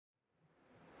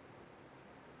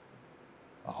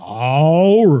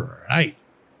All right.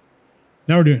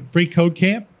 Now we're doing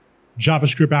freeCodeCamp,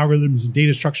 JavaScript algorithms and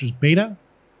data structures beta.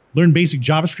 Learn basic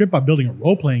JavaScript by building a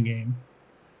role-playing game.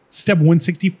 Step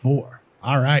 164.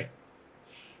 All right.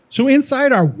 So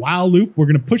inside our while loop, we're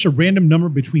going to push a random number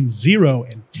between 0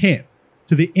 and 10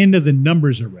 to the end of the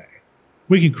numbers array.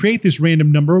 We can create this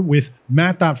random number with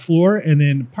math.floor and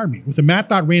then, with a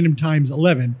math.random times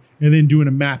 11 and then doing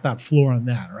a math.floor on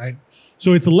that, all right?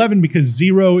 So it's 11 because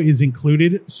 0 is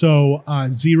included. So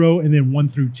 0 and then 1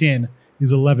 through 10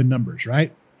 is 11 numbers,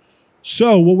 right?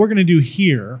 So what we're going to do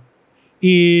here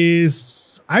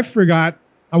is, I forgot,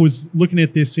 I was looking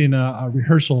at this in a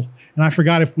rehearsal and I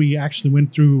forgot if we actually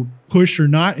went through push or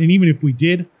not. And even if we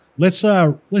did, let's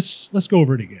go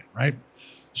over it again, right?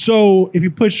 So if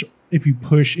you put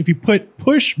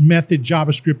push method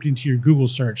JavaScript into your Google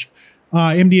search,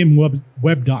 MDM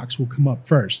web docs will come up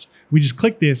first. We just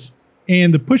click this,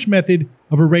 and the push method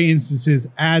of array instances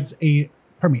adds the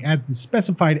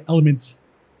specified elements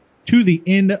to the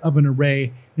end of an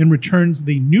array and returns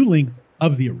the new length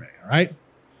of the array. All right.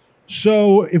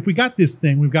 So if we got this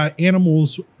thing, we've got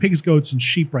animals, pigs, goats, and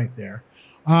sheep right there.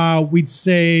 We'd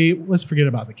say, let's forget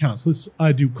about the counts. Let's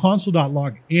do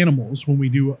console.log animals. When we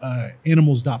do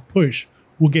animals.push,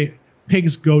 we'll get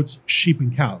pigs, goats, sheep,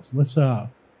 and cows. Let's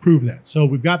prove that. So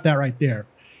we've got that right there.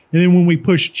 And then when we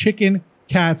push chicken,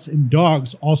 cats, and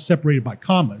dogs, all separated by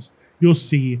commas, you'll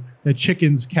see that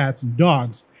chickens, cats, and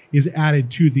dogs is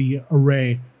added to the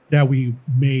array that we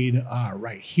made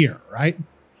right here, right?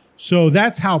 So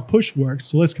that's how push works.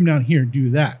 So let's come down here and do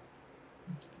that.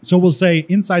 So we'll say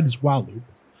inside this while loop,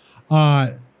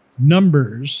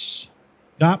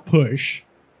 numbers.push,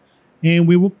 and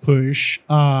we will push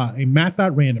a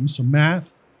math.random. So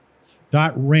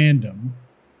math.random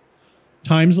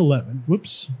times 11,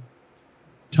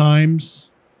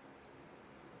 times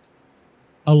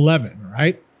 11,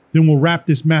 right? Then we'll wrap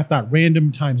this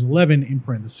math.random times 11 in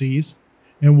parentheses,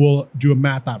 and we'll do a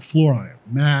math.floor on it.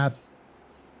 Math.floor,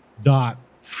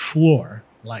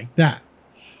 like that.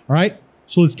 All right.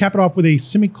 So let's cap it off with a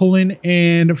semicolon.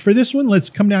 And for this one, let's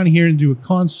come down here and do a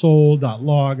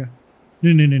console.log.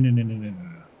 No.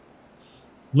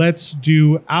 Let's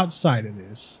do outside of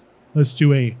this. Let's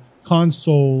do a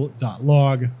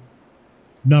console.log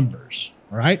numbers.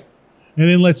 All right. And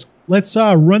then let's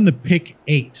run the pick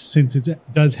 8 since it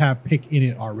does have pick in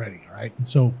it already. All right. And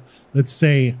so let's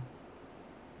say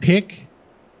pick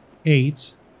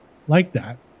 8 like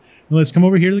that. And let's come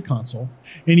over here to the console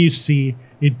and you see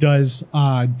it does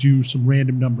do some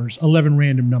random numbers, 11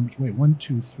 random numbers. Wait, 1,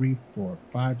 2, 3, 4,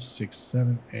 5, 6,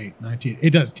 7, 8, 9, 10.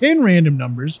 It does 10 random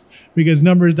numbers because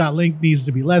numbers.length needs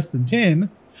to be less than 10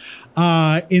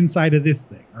 inside of this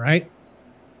thing, all right?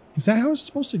 Is that how it's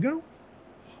supposed to go?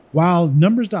 While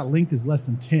numbers.length is less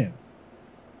than 10,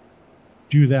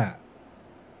 do that.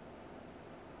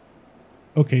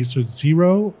 Okay, so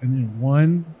 0 and then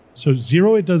 1. So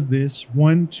 0, it does this.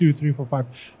 1, 2, 3, 4, 5.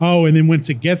 Oh, and then once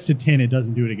it gets to 10, it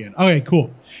doesn't do it again. Okay,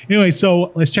 cool. Anyway,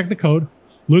 so let's check the code.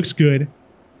 Looks good.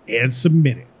 And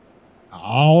submit it.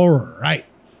 All right.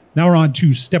 Now we're on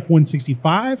to step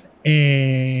 165,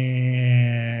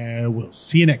 and we'll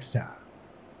see you next time.